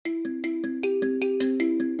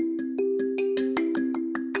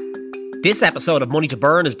This episode of Money to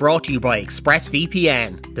Burn is brought to you by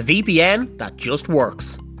ExpressVPN, the VPN that just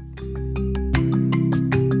works.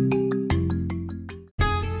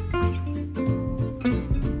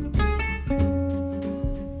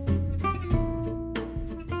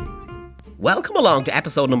 Welcome along to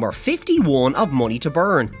episode number 51 of Money to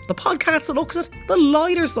Burn, the podcast that looks at the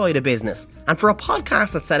lighter side of business. And for a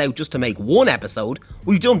podcast that set out just to make one episode,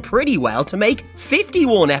 we've done pretty well to make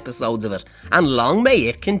 51 episodes of it, and long may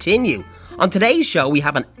it continue. On today's show, we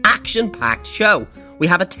have an action-packed show. We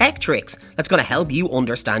have a tech tricks that's going to help you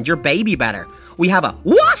understand your baby better. We have a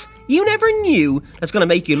what you never knew that's going to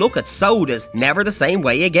make you look at sodas never the same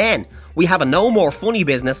way again. We have a no more funny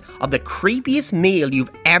business of the creepiest meal you've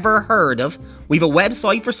ever heard of. We have a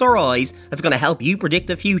website for sore eyes that's going to help you predict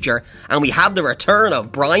the future. And we have the return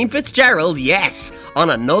of Brian Fitzgerald, yes, on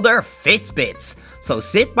another Fitzbits. So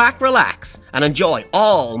sit back, relax, and enjoy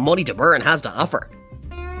all Money to Burn has to offer.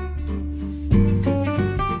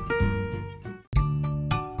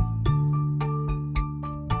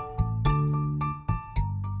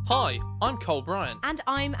 Hi, I'm Cole Bryant. And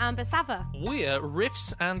I'm Amber Sava. We're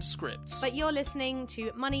Riffs and Scripts. But you're listening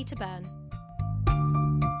to Money to Burn.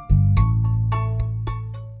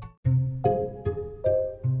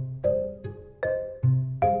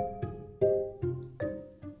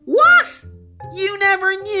 What you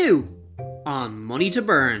never knew on Money to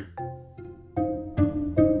Burn.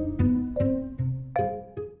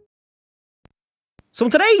 So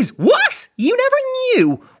in today's What You Never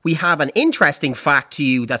Knew, we have an interesting fact to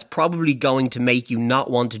you that's probably going to make you not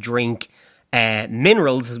want to drink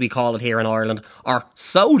minerals, as we call it here in Ireland, or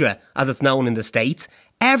soda, as it's known in the States,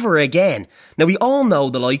 ever again. Now, we all know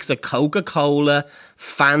the likes of Coca-Cola,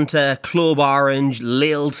 Fanta, Club Orange,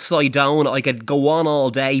 Lil, Sidona, I could go on all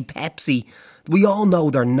day, Pepsi. We all know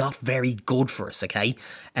they're not very good for us, okay?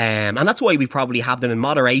 And that's why we probably have them in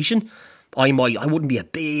moderation. I wouldn't be a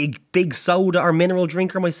big soda or mineral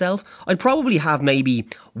drinker myself. I'd probably have maybe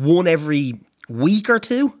one every week or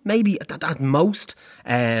two, maybe at most.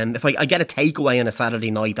 If I get a takeaway on a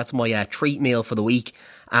Saturday night, that's my treat meal for the week,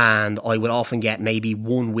 and I would often get maybe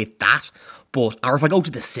one with that. Or if I go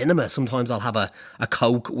to the cinema, sometimes I'll have a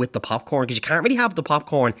Coke with the popcorn, because you can't really have the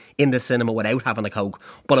popcorn in the cinema without having a Coke.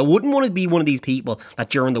 But I wouldn't want to be one of these people that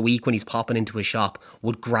during the week when he's popping into a shop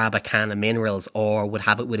would grab a can of minerals or would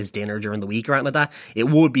have it with his dinner during the week or anything like that. It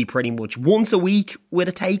would be pretty much once a week with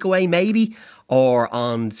a takeaway maybe, or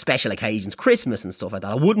on special occasions, Christmas and stuff like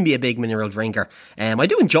that. I wouldn't be a big mineral drinker. I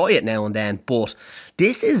do enjoy it now and then, but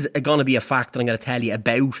this is going to be a fact that I'm going to tell you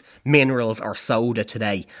about minerals or soda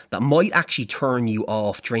today that might actually turn you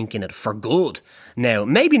off drinking it for good. Now,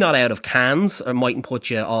 maybe not out of cans, or mightn't put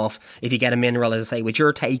you off if you get a mineral, as I say, with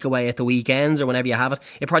your takeaway at the weekends or whenever you have it.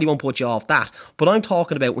 It probably won't put you off that. But I'm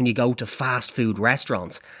talking about when you go to fast food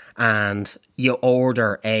restaurants and you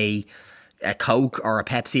order a Coke or a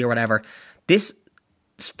Pepsi or whatever. This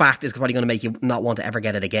fact is probably going to make you not want to ever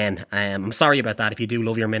get it again. I'm sorry about that if you do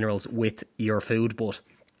love your minerals with your food, but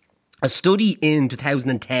a study in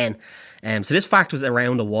 2010, so this fact was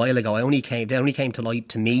around a while ago. They only came to light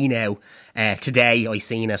to me now. Today I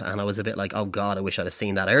seen it and I was a bit like, oh God, I wish I'd have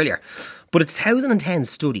seen that earlier. But a 2010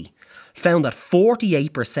 study found that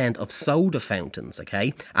 48% of soda fountains,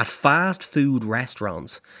 okay, at fast food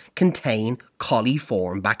restaurants contain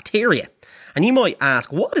coliform bacteria. And you might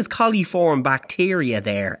ask, what is coliform bacteria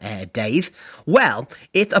there, Dave? Well,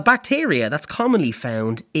 it's a bacteria that's commonly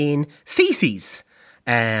found in feces.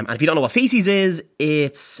 And if you don't know what feces is,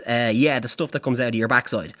 it's, the stuff that comes out of your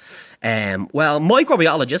backside. Well,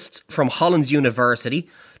 microbiologists from Hollands University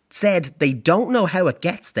said they don't know how it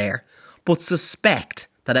gets there, but suspect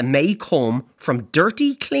that it may come from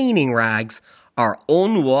dirty cleaning rags or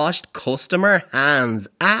unwashed customer hands.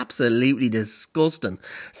 Absolutely disgusting.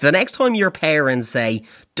 So the next time your parents say,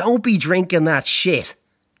 don't be drinking that shit,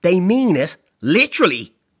 they mean it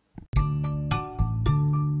literally.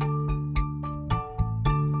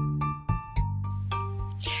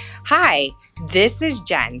 Hi, this is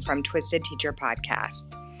Jen from Twisted Teacher Podcast.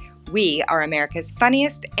 We are America's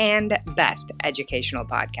funniest and best educational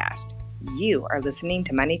podcast. You are listening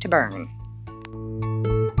to Money to Burn.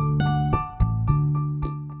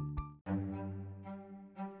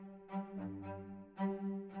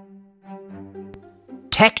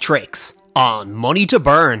 Tech tricks on Money to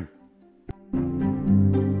Burn.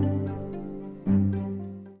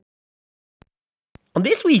 On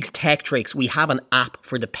this week's Tech Tricks, we have an app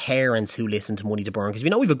for the parents who listen to Money to Burn, because we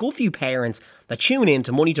know we have a good few parents that tune in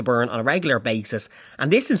to Money to Burn on a regular basis, and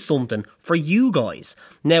this is something for you guys.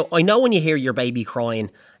 Now, I know when you hear your baby crying,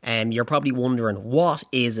 you're probably wondering, what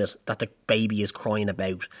is it that the baby is crying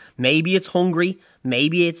about? Maybe it's hungry,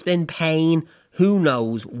 maybe it's in pain, who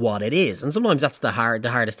knows what it is? And sometimes that's the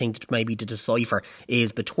hardest thing to decipher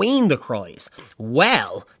is between the cries.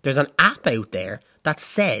 Well, there's an app out there that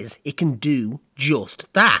says it can do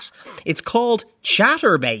just that. It's called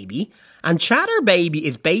Chatter Baby, and Chatter Baby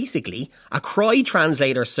is basically a cry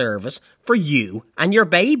translator service for you and your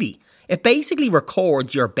baby. It basically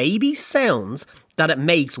records your baby's sounds that it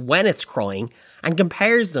makes when it's crying and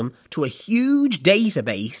compares them to a huge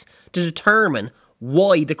database to determine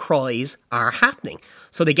why the cries are happening.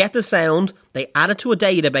 So they get the sound, they add it to a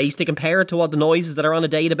database, they compare it to all the noises that are on a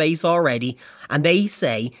database already, and they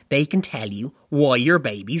say they can tell you why your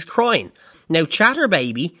baby's crying. Now, Chatter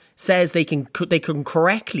Baby says they can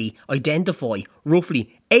correctly identify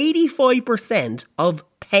roughly 85% of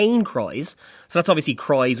pain cries. So that's obviously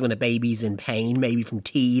cries when a baby's in pain, maybe from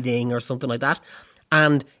teething or something like that.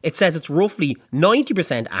 And it says it's roughly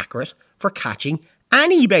 90% accurate for catching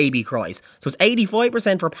any baby cries. So it's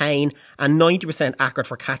 85% for pain and 90% accurate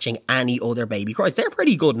for catching any other baby cries. They're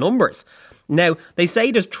pretty good numbers. Now, they say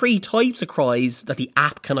there's 3 types of cries that the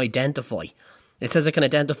app can identify. It says it can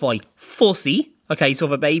identify fussy. Okay, so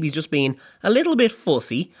if a baby's just being a little bit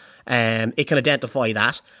fussy, it can identify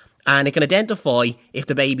that. And it can identify if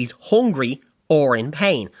the baby's hungry or in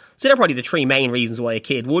pain. So they're probably the 3 main reasons why a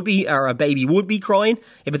kid would be, or a baby would be crying,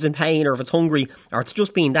 if it's in pain or if it's hungry or it's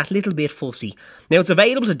just being that little bit fussy. Now, it's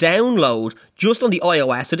available to download just on the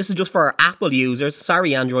iOS, so this is just for our Apple users,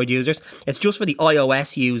 sorry Android users, it's just for the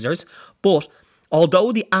iOS users, but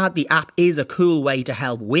although the app is a cool way to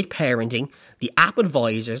help with parenting, the app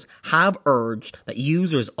advisors have urged that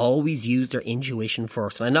users always use their intuition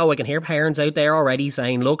first. And I know I can hear parents out there already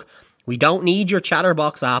saying, look, we don't need your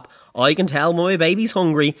Chatterbox app. I can tell my baby's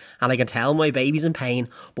hungry and I can tell my baby's in pain,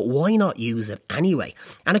 but why not use it anyway?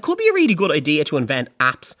 And it could be a really good idea to invent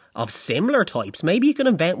apps of similar types. Maybe you could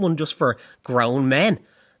invent one just for grown men.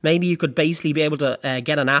 Maybe you could basically be able to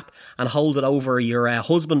get an app and hold it over your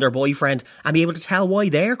husband or boyfriend and be able to tell why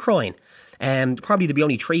they're crying. Probably there'd be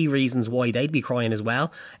only 3 reasons why they'd be crying as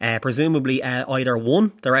well. Presumably either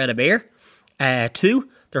 1, they're out of beer, 2,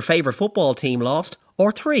 their favourite football team lost,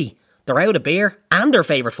 or 3, they're out of beer and their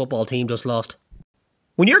favourite football team just lost.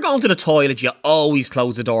 When you're going to the toilet, you always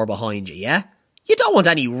close the door behind you, yeah? You don't want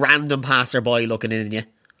any random passerby looking in on you.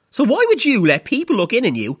 So why would you let people look in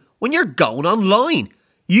on you when you're going online?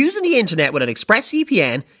 Using the internet with an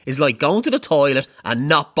ExpressVPN is like going to the toilet and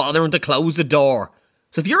not bothering to close the door.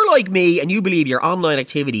 So if you're like me and you believe your online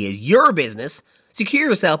activity is your business, secure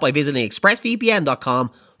yourself by visiting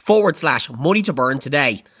expressvpn.com/money to burn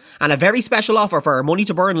today. And a very special offer for our Money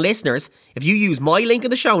to Burn listeners: if you use my link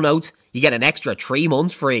in the show notes, you get an extra 3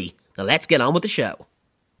 months free. Now let's get on with the show.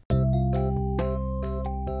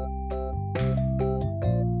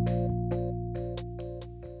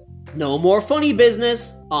 No more funny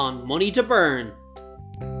business on Money to Burn.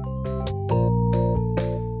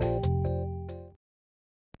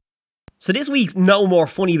 So this week's No More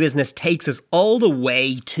Funny Business takes us all the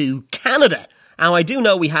way to Canada. And I do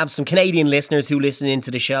know we have some Canadian listeners who listen into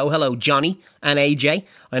the show. Hello, Johnny and AJ.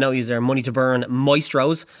 I know these are Money to Burn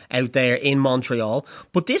maestros out there in Montreal.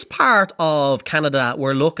 But this part of Canada that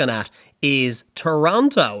we're looking at is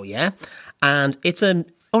Toronto, yeah? And it's an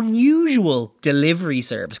unusual delivery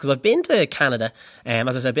service, because I've been to Canada,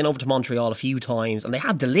 as I said, I've been over to Montreal a few times, and they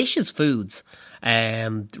have delicious foods.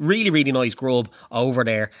 Really, really nice grub over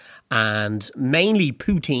there. And mainly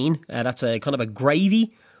poutine. That's a kind of a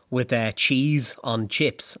gravy with cheese on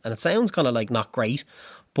chips, and it sounds kind of like not great,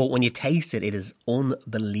 but when you taste it, it is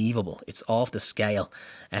unbelievable. It's off the scale,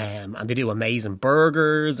 and they do amazing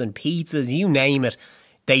burgers and pizzas, you name it,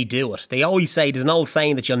 they do it. They always say, there's an old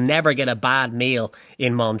saying that you'll never get a bad meal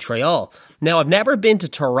in Montreal. Now, I've never been to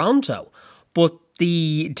Toronto, but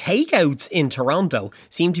the takeouts in Toronto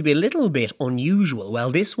seem to be a little bit unusual.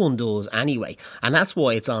 Well, this one does anyway. And that's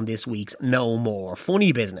why it's on this week's No More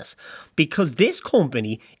Funny Business. Because this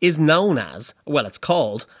company is known as, well, it's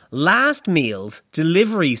called Last Meals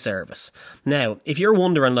Delivery Service. Now, if you're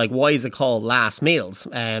wondering, like, why is it called Last Meals?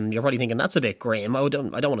 You're probably thinking, that's a bit grim. I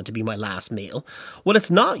don't want it to be my last meal. Well,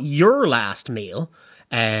 it's not your last meal.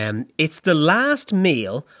 It's the last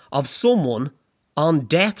meal of someone on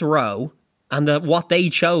death row, and what they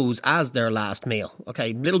chose as their last meal.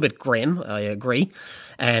 Okay, a little bit grim, I agree.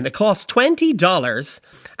 It costs $20,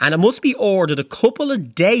 and it must be ordered a couple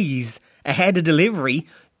of days ahead of delivery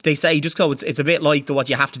they say just so it's a bit like what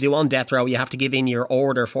you have to do on death row. You have to give in your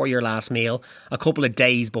order for your last meal a couple of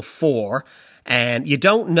days before. And you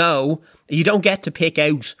don't get to pick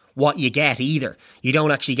out what you get either. You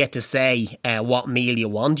don't actually get to say what meal you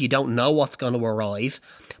want. You don't know what's going to arrive.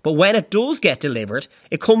 But when it does get delivered,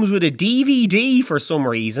 it comes with a DVD for some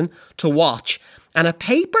reason to watch and a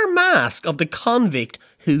paper mask of the convict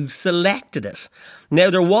who selected it. Now,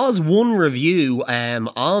 there was one review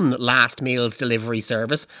on Last Meal's delivery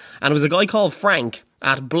service, and it was a guy called Frank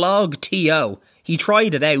at BlogTO. He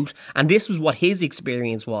tried it out, and this was what his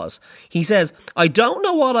experience was. He says, "I don't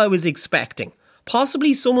know what I was expecting.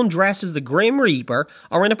 Possibly someone dressed as the Grim Reaper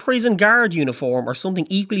or in a prison guard uniform or something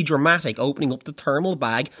equally dramatic opening up the thermal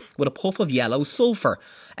bag with a puff of yellow sulphur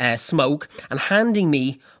smoke and handing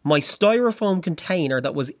me my styrofoam container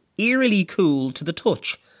that was eerily cool to the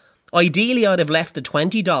touch. Ideally, I'd have left the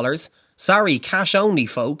 $20, sorry, cash only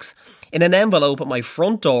folks, in an envelope at my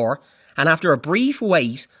front door, and after a brief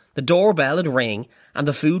wait, the doorbell would ring and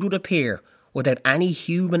the food would appear without any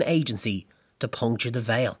human agency to puncture the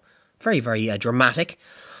veil." Very, very dramatic.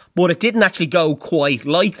 But it didn't actually go quite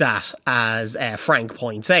like that, as Frank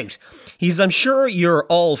points out. He says, "I'm sure you're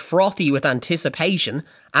all frothy with anticipation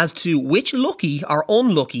as to which lucky or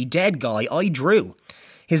unlucky dead guy I drew.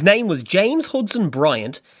 His name was James Hudson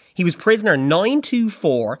Bryant. He was prisoner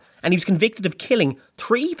 924 and he was convicted of killing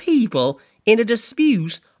 3 people in a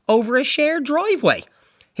dispute over a shared driveway.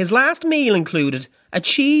 His last meal included a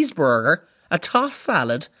cheeseburger, a tossed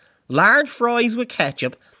salad, large fries with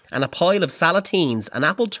ketchup, and a pile of saltines, an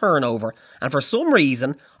apple turnover, and for some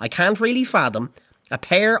reason, I can't really fathom, a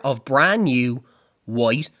pair of brand new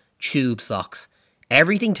white tube socks.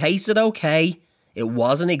 Everything tasted okay. It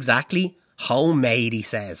wasn't exactly homemade," he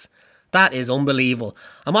says. That is unbelievable.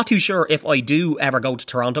 I'm not too sure if I do ever go to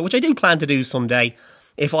Toronto, which I do plan to do someday,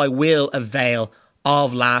 if I will avail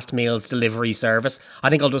of Last Meal's delivery service.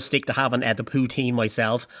 I think I'll just stick to having the poutine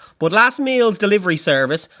myself. But Last Meal's delivery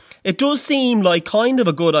service, it does seem like kind of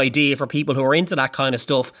a good idea for people who are into that kind of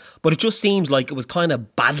stuff, but it just seems like it was kind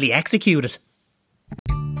of badly executed.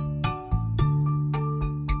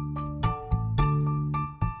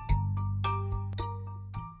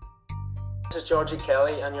 This is Georgie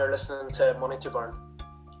Kelly and you're listening to Money to Burn.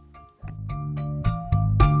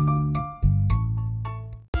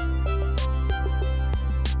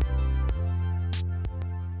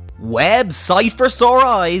 Website for sore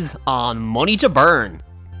eyes on Money to Burn.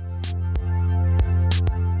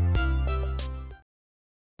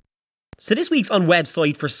 So this week's on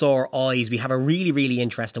Website for Sore Eyes, we have a really, really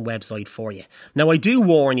interesting website for you. Now, I do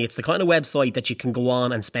warn you, it's the kind of website that you can go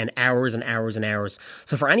on and spend hours and hours and hours.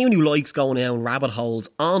 So for anyone who likes going down rabbit holes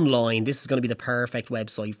online, this is going to be the perfect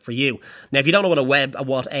website for you. Now, if you don't know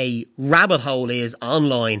what a rabbit hole is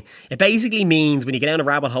online, it basically means when you get down a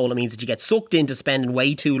rabbit hole, it means that you get sucked into spending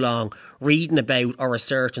way too long reading about or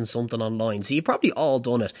researching something online. So you've probably all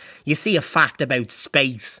done it. You see a fact about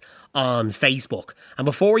space on Facebook, and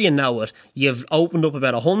before you know it, you've opened up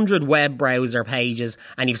about 100 web browser pages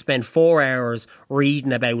and you've spent 4 hours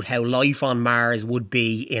reading about how life on Mars would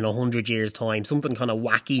be in 100 years time, something kind of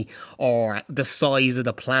wacky, or the size of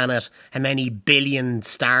the planet, how many billion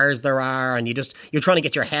stars there are, and you're trying to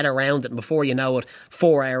get your head around it, and before you know it,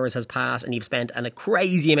 4 hours has passed and you've spent a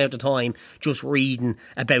crazy amount of time just reading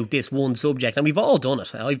about this one subject. And we've all done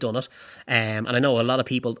it. I've done it, and I know a lot of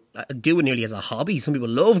people do it nearly as a hobby. Some people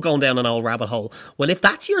love going down an old rabbit hole. Well, if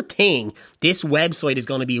that's your thing, this website is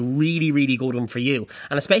going to be a really, really good one for you.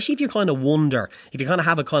 And especially if you kind of wonder, if you kind of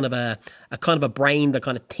have a kind of a brain that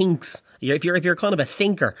kind of thinks, if you're kind of a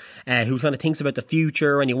thinker who kind of thinks about the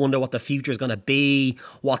future and you wonder what the future is going to be,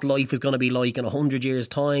 what life is going to be like in 100 years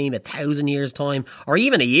time, 1,000 years time, or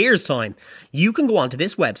even a year's time, you can go onto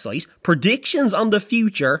this website. Predictions on the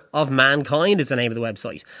Future of Mankind is the name of the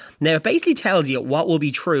website. Now, it basically tells you what will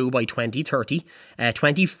be true by 2030,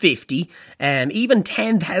 2050, even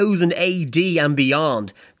 10,000 AD and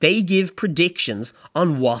beyond. They give predictions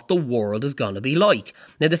on what the world is going to be like.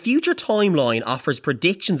 Now, the Future Timeline offers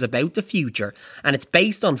predictions about the future, and it's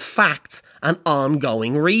based on facts and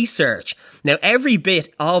ongoing research. Now, every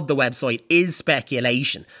bit of the website is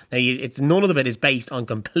speculation. Now, none of it is based on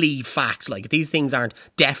complete fact. Like, these things aren't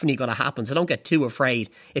definitely going to happen, so don't get too afraid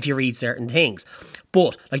if you read certain things.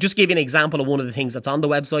 But, just give you an example of one of the things that's on the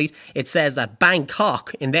website. It says that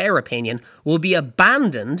Bangkok, in their opinion, will be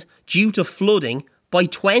abandoned due to flooding by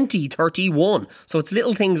 2031. So it's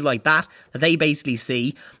little things like that they basically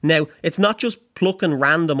see. Now, it's not just plucking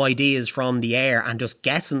random ideas from the air and just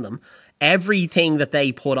guessing them. Everything that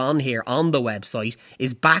they put on here on the website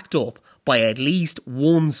is backed up by at least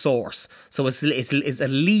one source. So it's at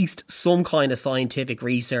least some kind of scientific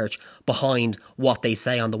research behind what they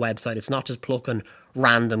say on the website. It's not just plucking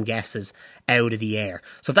random guesses out of the air.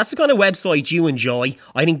 So if that's the kind of website you enjoy,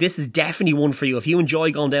 I think this is definitely one for you. If you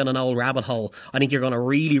enjoy going down an old rabbit hole, I think you're going to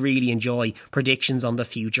really, really enjoy predictions on the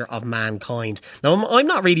future of mankind. Now, I'm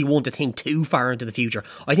not really one to think too far into the future.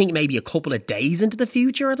 I think maybe a couple of days into the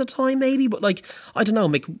future at a time, maybe. But like, I don't know,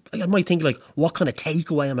 I might think like, what kind of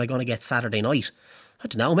takeaway am I going to get Saturday night? I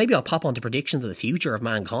don't know, maybe I'll pop onto predictions of the future of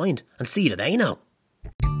mankind and see do they know.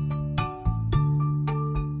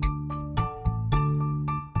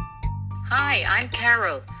 Hi, I'm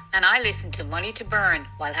Carol, and I listen to Money to Burn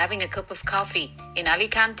while having a cup of coffee in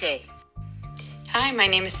Alicante. Hi, my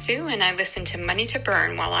name is Sue, and I listen to Money to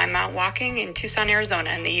Burn while I'm out walking in Tucson, Arizona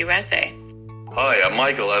in the USA. Hi, I'm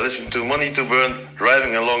Michael. I listen to Money to Burn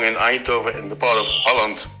driving along in Eindhoven in the part of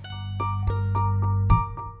Holland.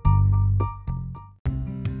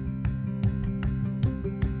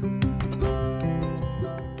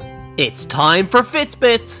 It's time for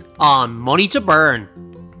Fitbits on Money to Burn.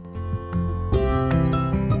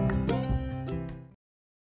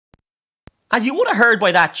 As you would have heard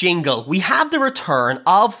by that jingle, we have the return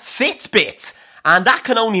of Fitbits. And that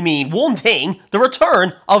can only mean one thing, the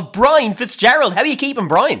return of Brian Fitzgerald. How are you keeping,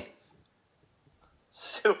 Brian?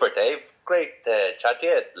 Super, Dave. Great to chat to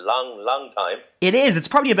you. Long time. It is. It's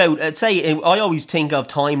probably about, I'd say, I always think of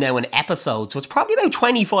time now in episodes, so it's probably about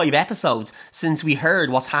 25 episodes since we heard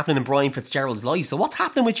what's happening in Brian Fitzgerald's life. So what's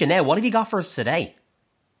happening with you now? What have you got for us today?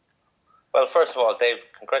 Well, first of all, Dave,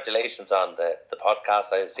 congratulations on the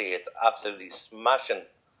podcast. I see it's absolutely smashing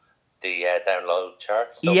the download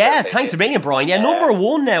charts. So yeah, thanks a million, Brian. Yeah, number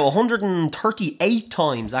one now, 138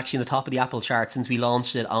 times actually in the top of the Apple chart since we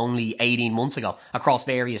launched it only 18 months ago across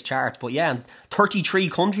various charts. But yeah, and 33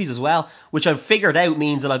 countries as well, which I've figured out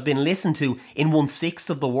means that I've been listened to in 1/6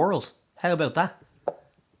 of the world. How about that?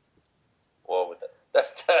 Whoa,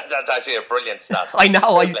 that's actually a brilliant stat. I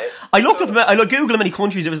know. I looked up, I Googled how many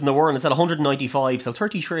countries there is in the world and it said 195, so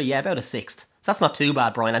 33, yeah, about a sixth. So that's not too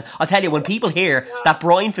bad, Brian. And I'll tell you, when people hear that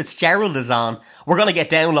Brian Fitzgerald is on, we're going to get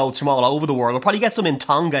downloads from all over the world. We'll probably get some in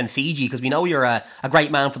Tonga and Fiji because we know you're a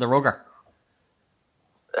great man for the rugger.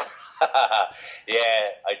 Yeah,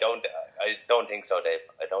 I don't think so, Dave.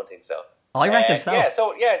 I don't think so. I reckon so. Yeah,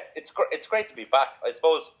 so yeah, it's great to be back. I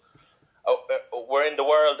suppose we're in the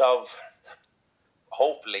world of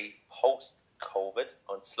hopefully post-COVID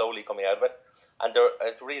and slowly coming out of it. And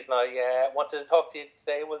the reason I wanted to talk to you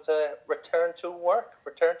today was return to work,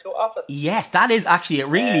 return to office. Yes, that is actually, it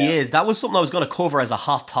really is. That was something I was going to cover as a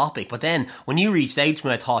hot topic. But then when you reached out to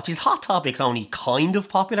me, I thought, geez, hot topics only kind of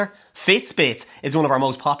popular. Fitbits is one of our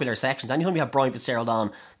most popular sections. Anytime we have Brian Fitzgerald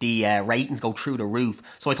on, the ratings go through the roof.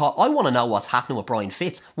 So I thought, I want to know what's happening with Brian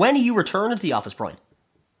Fitz. When are you returning to the office, Brian?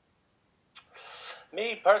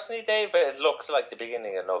 Me personally, Dave, it looks like the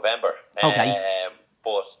beginning of November. Okay.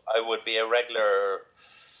 But I would be a regular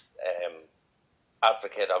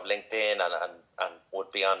advocate of LinkedIn and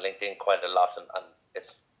would be on LinkedIn quite a lot. And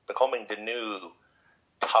it's becoming the new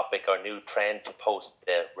topic or new trend to post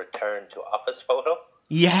the return to office photo.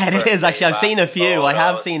 Yeah, it is actually. I've seen a few. I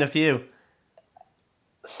have seen a few.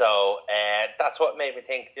 So that's what made me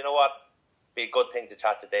think, you know what, be a good thing to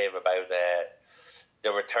chat to Dave about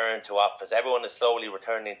the return to office. Everyone is slowly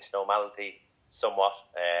returning to normality somewhat.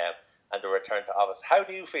 And the return to office. How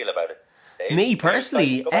do you feel about it, Dave? Me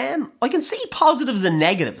personally, I can see positives and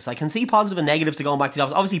negatives. I can see positive and negatives to going back to the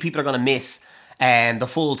office. Obviously, people are going to miss the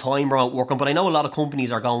full-time remote working, but I know a lot of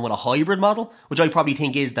companies are going with a hybrid model, which I probably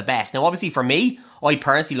think is the best. Now, obviously, for me, I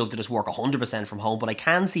personally love to just work 100% from home, but I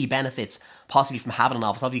can see benefits possibly from having an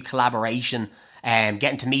office. Obviously, collaboration,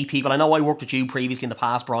 getting to meet people. I know I worked with you previously in the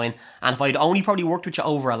past, Brian, and if I'd only probably worked with you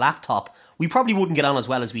over a laptop, we probably wouldn't get on as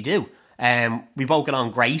well as we do. We both get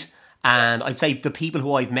on great. And I'd say the people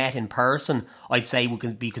who I've met in person, I'd say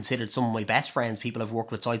would be considered some of my best friends, people I've worked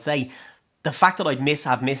with. So I'd say the fact that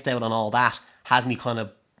have missed out on all that has me kind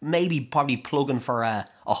of probably plugging for a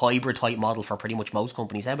hybrid type model for pretty much most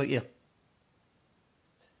companies. How about you?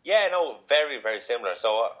 Yeah, no, very, very similar.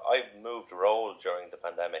 So I've moved role during the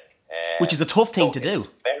pandemic. Which is a tough thing to do.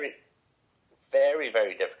 Very, very,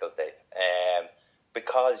 very difficult, Dave.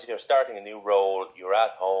 Because you're starting a new role, you're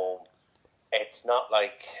at home. It's not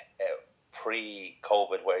like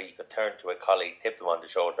pre-COVID where you could turn to a colleague, tip them on the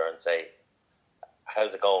shoulder and say,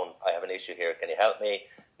 how's it going? I have an issue here. Can you help me?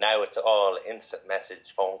 Now it's all instant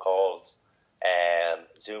message, phone calls,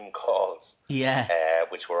 Zoom calls,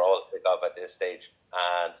 which we're all sick of at this stage.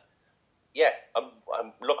 And yeah,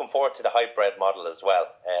 I'm looking forward to the hybrid model as well.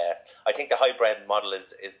 I think the hybrid model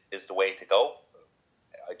is the way to go.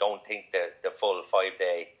 I don't think the full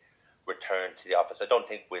 5-day return to the office, I don't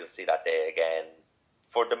think we'll see that day again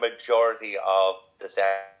for the majority of the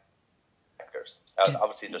sectors.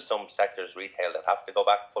 Obviously, there's some sectors, retail, that have to go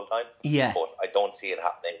back full time. Yeah. But I don't see it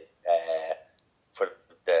happening for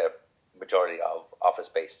the majority of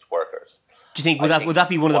office-based workers. Do you think would that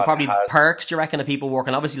be one of the probably perks, do you reckon, of people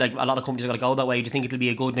working? Obviously, like a lot of companies are going to go that way. Do you think it'll be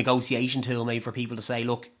a good negotiation tool maybe for people to say,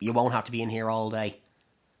 look, you won't have to be in here all day?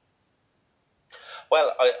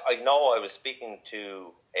 Well, I know I was speaking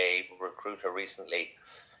to a recruiter recently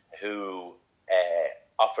who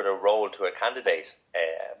offered a role to a candidate,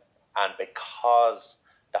 and because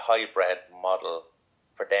the hybrid model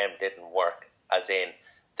for them didn't work, as in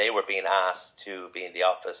they were being asked to be in the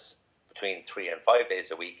office between 3 and 5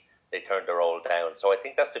 days a week, they turned the role down. So I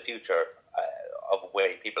think that's the future of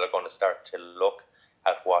way people are going to start to look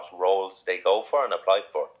at what roles they go for and apply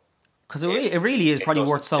for. Because it really is probably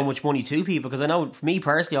worth so much money to people. Because I know, for me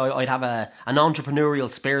personally, I'd have an entrepreneurial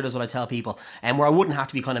spirit, is what I tell people, and where I wouldn't have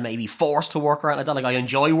to be kind of maybe forced to work around like that. Like, I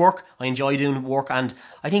enjoy work, I enjoy doing work, and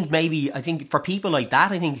I think for people like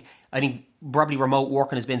that, I think probably remote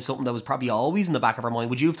working has been something that was probably always in the back of our mind.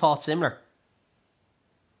 Would you have thought similar?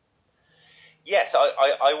 Yes,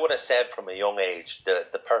 I would have said from a young age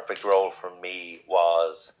the perfect role for me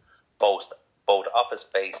was both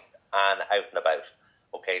office-based and out and about.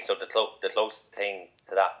 Okay, so the closest thing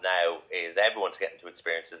to that now is everyone's getting to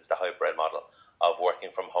experience is the hybrid model of working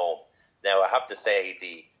from home. Now, I have to say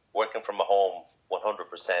the working from home 100%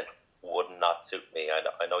 would not suit me.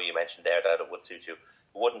 I know you mentioned there that it would suit you.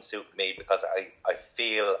 It wouldn't suit me because I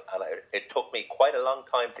feel, and it took me quite a long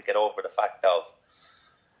time to get over the fact of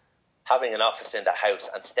having an office in the house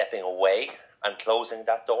and stepping away and closing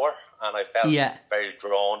that door, and I felt very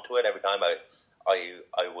drawn to it every time I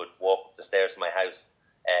would walk up the stairs of my house.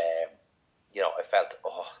 I felt,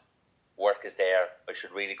 work is there, I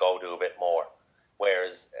should really go do a bit more.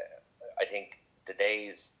 Whereas I think the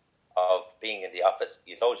days of being in the office,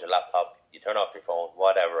 you close your laptop, you turn off your phone,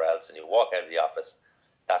 whatever else, and you walk out of the office,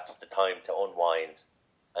 that's the time to unwind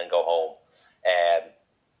and go home.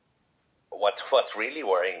 What's really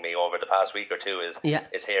worrying me over the past week or two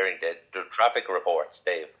is hearing the traffic reports,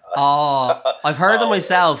 Dave. I've heard them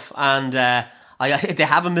myself, and they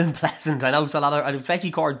haven't been pleasant. I know it's a lot of,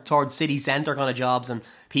 especially towards city centre kind of jobs and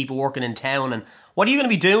people working in town. And what are you going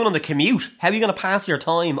to be doing on the commute? How are you going to pass your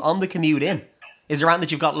time on the commute in? Is there anything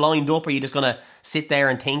that you've got lined up, or are you just going to sit there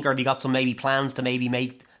and think, or have you got some maybe plans to maybe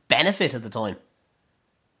make benefit at the time?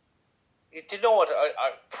 Do you know what?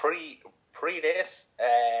 Pre this,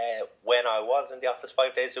 when I was in the office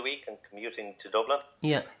 5 days a week and commuting to Dublin,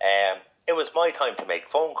 it was my time to make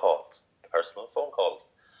phone calls, personal phone calls.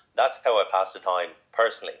 That's how I passed the time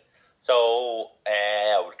personally. So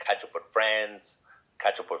I would catch up with friends,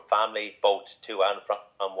 catch up with family, both to and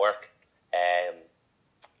from work.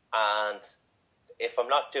 And if I'm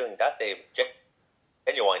not doing that, Dave,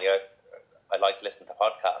 genuinely, I like to listen to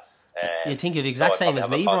podcasts. You think you're the exact same as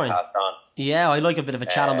me, Brian? Yeah, I like a bit of a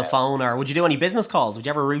chat on the phone. Or would you do any business calls? Would you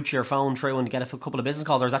ever route your phone through and get a couple of business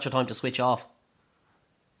calls, or is that your time to switch off?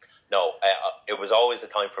 No, it was always a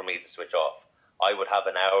time for me to switch off. I would have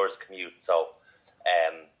an hour's commute, so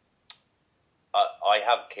I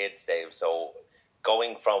have kids, Dave, so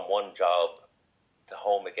going from one job to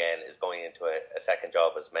home again is going into a second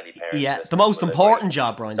job, as many parents. Yeah, the most important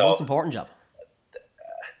job, Brian, the most important job.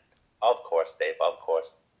 Of course, Dave, of course.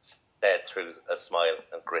 Said through a smile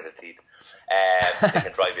and gritted teeth. They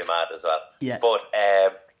can drive you mad as well. Yeah. But,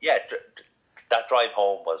 that drive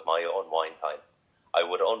home was my unwind time. I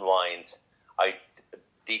would unwind, I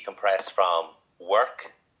decompress from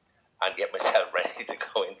work and get myself ready to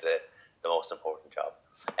go into the most important job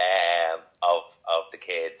of the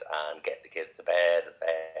kids and get the kids to bed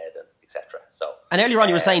and etc. So. And earlier on,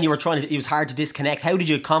 you were saying it was hard to disconnect. How did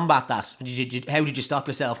you combat that? How did you stop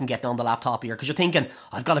yourself from getting on the laptop here? Because you're thinking,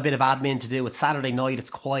 I've got a bit of admin to do. It's Saturday night. It's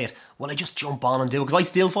quiet. Well, I just jump on and do it, because I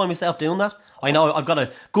still find myself doing that. I know I've got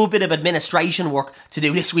a good bit of administration work to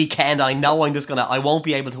do this weekend. I know I won't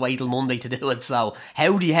be able to wait till Monday to do it. So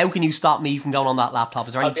how can you stop me from going on that laptop?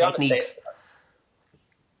 Is there any techniques?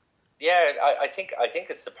 I think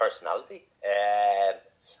it's the personality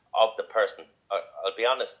of the person. I'll be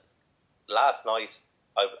honest. Last night,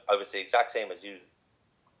 I was the exact same as you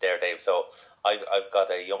there, Dave. So I've got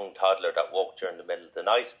a young toddler that woke during the middle of the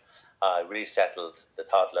night. I resettled the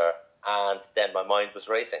toddler, and then my mind was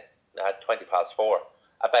racing. I had 4:20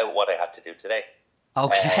 about what I had to do today.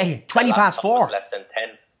 Okay, 4:20. Less than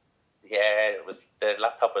 10. Yeah, the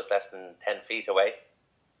laptop was less than 10 feet away.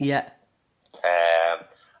 Yeah.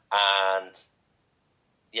 And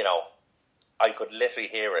I could literally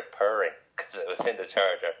hear it purring. it was in the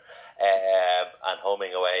Charger, and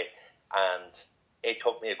humming away. And it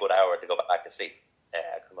took me a good hour to go back to sleep.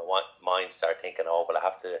 My mind started thinking, oh, well, I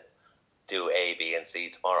have to do A, B, and C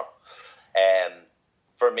tomorrow.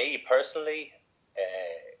 For me personally,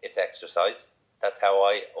 it's exercise. That's how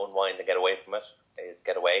I unwind and get away from it, is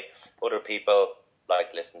get away. Other people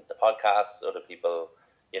like listening to podcasts, other people,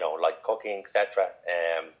 like cooking, etc.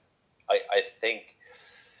 I think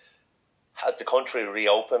as the country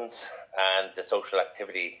reopens and the social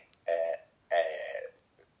activity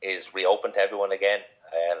is reopened to everyone again,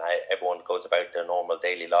 and everyone goes about their normal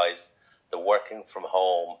daily lives, the working from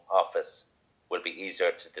home office will be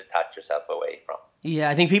easier to detach yourself away from. Yeah,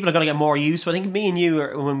 I think people are going to get more used to it. I think me and you,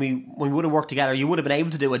 when we would have worked together, you would have been able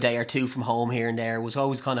to do a day or two from home here and there. It was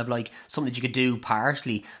always kind of like something that you could do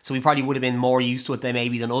partially. So we probably would have been more used to it than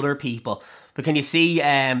maybe than other people. But can you see,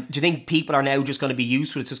 do you think people are now just going to be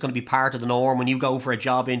used to it? It's just going to be part of the norm when you go for a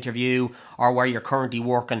job interview or where you're currently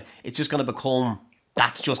working. It's just going to become,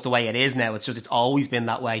 that's just the way it is now. It's always been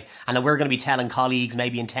that way. And then we're going to be telling colleagues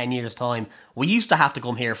maybe in 10 years' time, we used to have to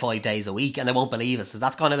come here 5 days a week and they won't believe us. Is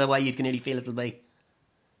that kind of the way you can really feel it'll be?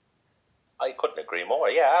 I couldn't agree more.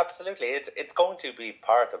 Yeah, absolutely. It's going to be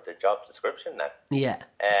part of the job description now. Yeah.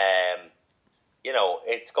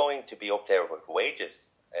 It's going to be up there with wages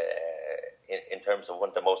in terms of one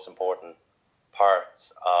of the most important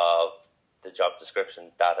parts of the job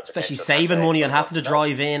description. Data, especially saving money and having to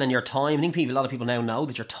drive in and your time. I think a lot of people now know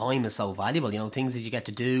that your time is so valuable. Things that you get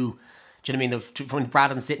to do. Do you know what I mean?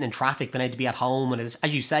 Rather than sitting in traffic, being able to be at home, and as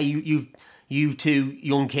you say, you've two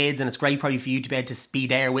young kids, and it's great probably for you to be able to be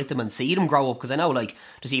there with them and see them grow up. Because I know, like,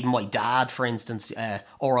 just even my dad, for instance,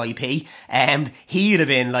 R.I.P. He'd have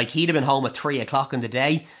been home at 3 o'clock in the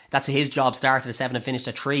day. That's his job started at 7 and finished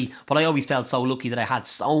at 3. But I always felt so lucky that I had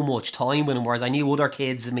so much time with him, whereas I knew other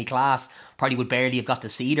kids in my class probably would barely have got to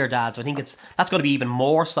see their dad. So I think that's going to be even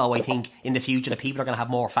more so, I think, in the future, that people are going to have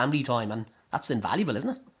more family time, and that's invaluable, isn't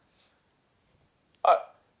it?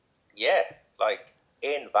 Yeah,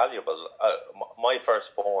 invaluable. My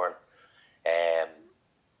firstborn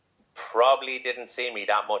probably didn't see me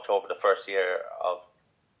that much over the first year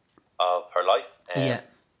of her life. Yeah.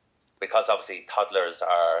 Because obviously toddlers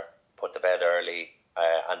are put to bed early,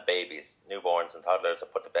 and babies, newborns and toddlers are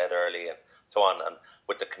put to bed early, and so on. And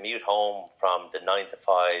with the commute home from the 9 to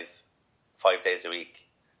 5 days a week,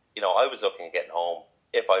 I was looking at getting home,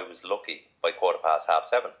 if I was lucky, by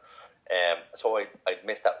 7:15. So I'd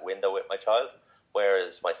missed that window with my child.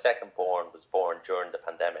 Whereas my second-born was born during the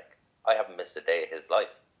pandemic. I haven't missed a day of his life.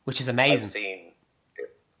 Which is amazing.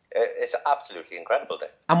 It's absolutely incredible day.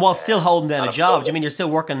 And while still holding down a job, do you mean you're still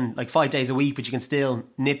working like 5 days a week, but you can still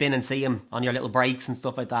nip in and see him on your little breaks and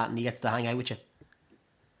stuff like that, and he gets to hang out with you?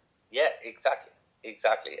 Yeah,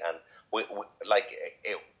 exactly. And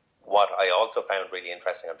what I also found really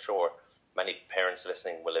interesting, I'm sure many parents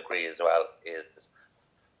listening will agree as well, is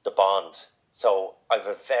the bond. So I have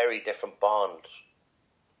a very different bond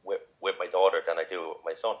with my daughter than I do with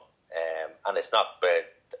my son. And it's not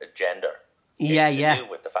gender. Yeah. To do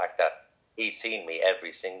with the fact that he's seen me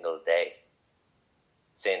every single day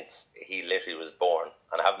since he literally was born,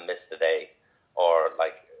 and I haven't missed a day. Or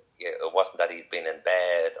it wasn't that he'd been in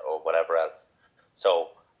bed or whatever else. So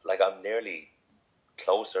I'm nearly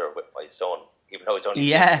closer with my son, even though he's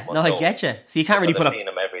only I get you. So you can't really seen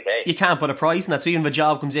him every day. You can't put a price on that. So even if a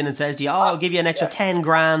job comes in and says to you, I'll give you an extra 10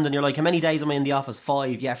 grand, and you're like, how many days am I in the office?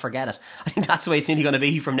 5. Yeah, forget it. I think that's the way it's nearly going to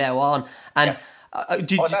be from now on. And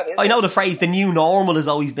I know the phrase "the new normal" has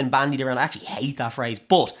always been bandied around. I actually hate that phrase.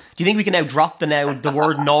 But do you think we can now drop the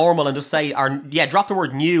word normal and just say, drop the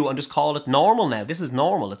word new and just call it normal now? This is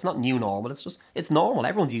normal. It's not new normal. It's normal.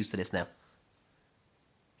 Everyone's used to this now.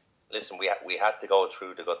 Listen, we had to go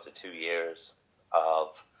through the guts of 2 years of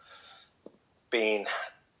being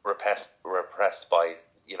repressed by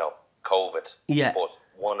COVID. Yeah. But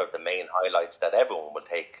one of the main highlights that everyone will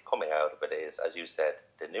take coming out of it is, as you said,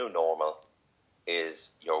 the new normal is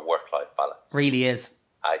your work-life balance. Really is.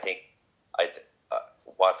 I think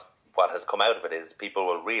what has come out of it is people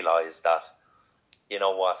will realise that,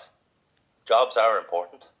 jobs are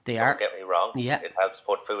important. They are. Don't get me wrong. Yeah. It helps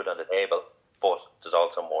put food on the table, but there's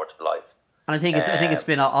also more to life. And I think it's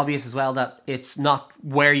been obvious as well that it's not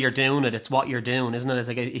where you're doing it, it's what you're doing, isn't it? It's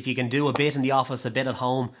like if you can do a bit in the office, a bit at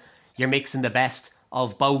home, you're mixing the best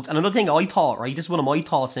of both. And another thing I thought, right, this is one of my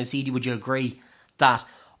thoughts now, CD, would you agree that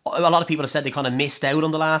a lot of people have said they kind of missed out on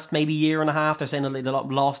the last maybe year and a half? They're saying they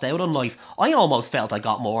lost out on life. I almost felt I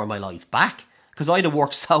got more of my life back, because I'd have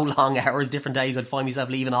worked so long hours, different days. I'd find myself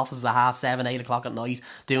leaving offices at 7:30, 8 o'clock at night,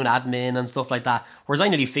 doing admin and stuff like that. Whereas I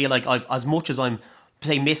nearly feel like as much as I'm,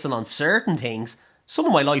 say, missing on certain things, some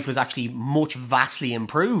of my life was actually much vastly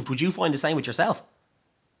improved. Would you find the same with yourself?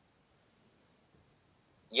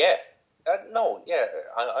 Yeah.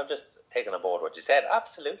 I'm just taking on board what you said.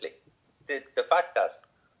 Absolutely. The fact that,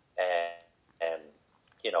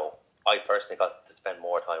 I personally got to spend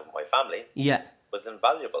more time with my family was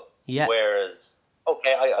invaluable. Yeah. Whereas,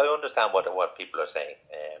 okay, I understand what people are saying.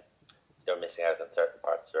 They're missing out on certain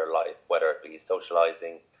parts of their life, whether it be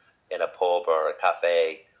socialising in a pub or a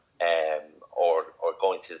cafe, or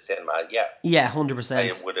going to the cinema. Yeah, 100%.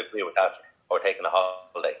 I would agree with that. Or taking a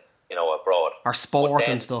holiday, abroad. Or sport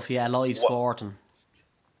and stuff, live sport. And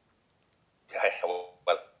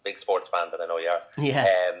well, big sports fan that I know you are. Yeah.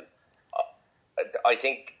 I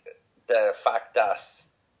think the fact that,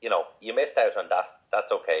 you missed out on that,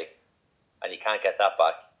 that's okay. And you can't get that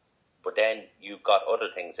back. But then you've got other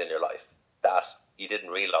things in your life that you didn't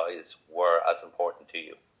realise were as important to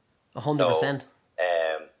you. 100%. So,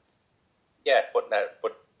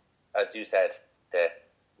 but as you said, the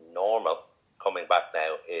normal coming back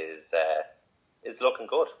now is looking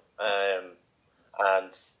good,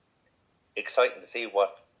 and exciting to see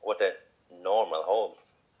what the normal holds.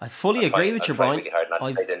 I fully agree with you, Brian. Really hard not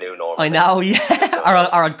to say the new normal. I know, yeah.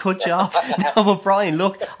 or I'd cut you off. No, but Brian,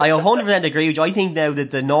 look, I 100% agree with you. I think now that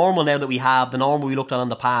the normal now that we have, the normal we looked at in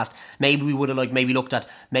the past, maybe we would have looked at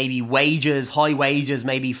maybe wages, high wages,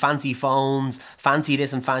 maybe fancy phones, fancy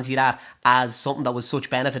this and fancy that as something that was such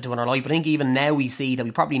benefit to in our life. But I think even now we see that we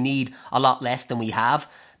probably need a lot less than we have.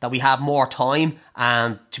 That we have more time,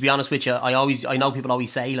 and to be honest with you, I know people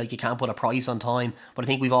always say you can't put a price on time, but I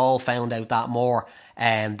think we've all found out that more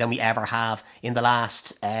than we ever have in the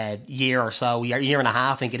last year or so, year and a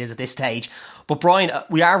half I think it is at this stage. But Brian,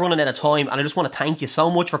 we are running out of time, and I just want to thank you so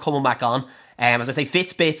much for coming back on. As I say,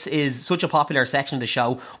 Fitzbits is such a popular section of the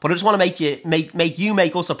show, but I just want to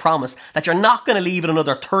make us a promise that you're not going to leave it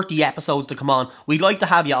another 30 episodes to come on. We'd like to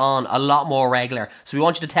have you on a lot more regular, so we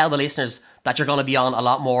want you to tell the listeners that you're going to be on a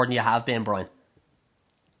lot more than you have been, Brian.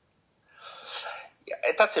 Yeah,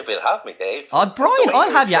 that's if you'll have me, Dave. Oh, Brian,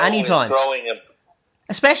 I'll have you anytime.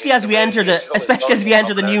 Especially as we enter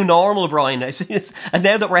the new normal, Brian. And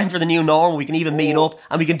now that we're entering the new normal, we can even meet up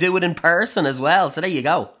and we can do it in person as well. So there you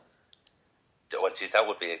go. Well, geez, that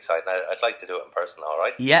would be exciting. I'd like to do it in person, all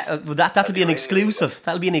right? Yeah, that'll be an exclusive.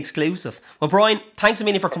 That'll be an exclusive. Well, Brian, thanks a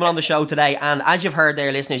million for coming on the show today. And as you've heard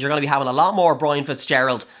there, listeners, you're going to be having a lot more Brian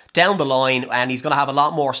Fitzgerald down the line, and he's going to have a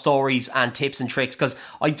lot more stories and tips and tricks, because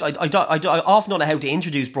I often don't know how to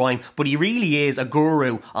introduce Brian, but he really is a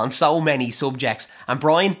guru on so many subjects. And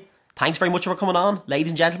Brian, thanks very much for coming on.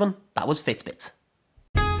 Ladies and gentlemen, that was Fitzbits.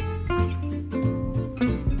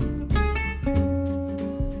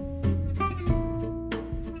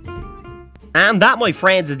 And that, my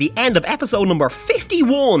friends, is the end of episode number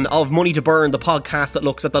 51 of Money to Burn, the podcast that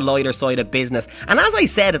looks at the lighter side of business. And as I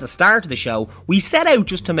said at the start of the show, we set out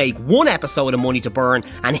just to make one episode of Money to Burn,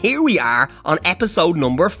 and here we are on episode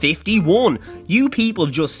number 51. You people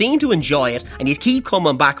just seem to enjoy it, and you keep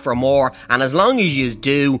coming back for more, and as long as you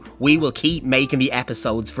do, we will keep making the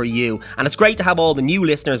episodes for you. And it's great to have all the new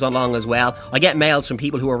listeners along as well. I get mails from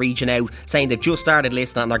people who are reaching out saying they've just started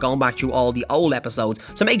listening and they're going back through all the old episodes,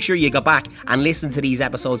 so make sure you go back and listen to these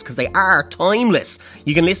episodes, because they are timeless.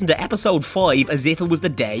 You can listen to episode 5 as if it was the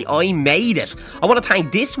day I made it. I want to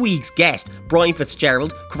thank this week's guest, Brian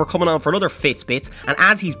Fitzgerald, for coming on for another Fitzbits, and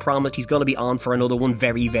as he's promised, he's going to be on for another one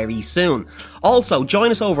very, very soon. Also, join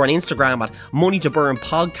us over on Instagram at Money to Burn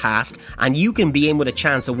Podcast, and you can be in with a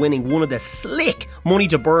chance of winning one of the slick Money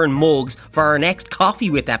to Burn mugs for our next Coffee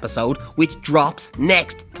With episode, which drops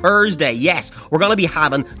next Thursday. Yes, we're going to be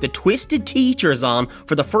having the Twisted Teachers on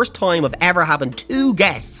for the first time of ever having 2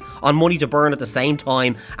 guests on Money to Burn at the same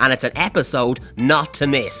time, and it's an episode not to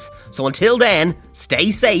miss. So until then,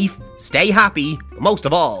 stay safe, stay happy, but most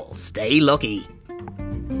of all, stay lucky.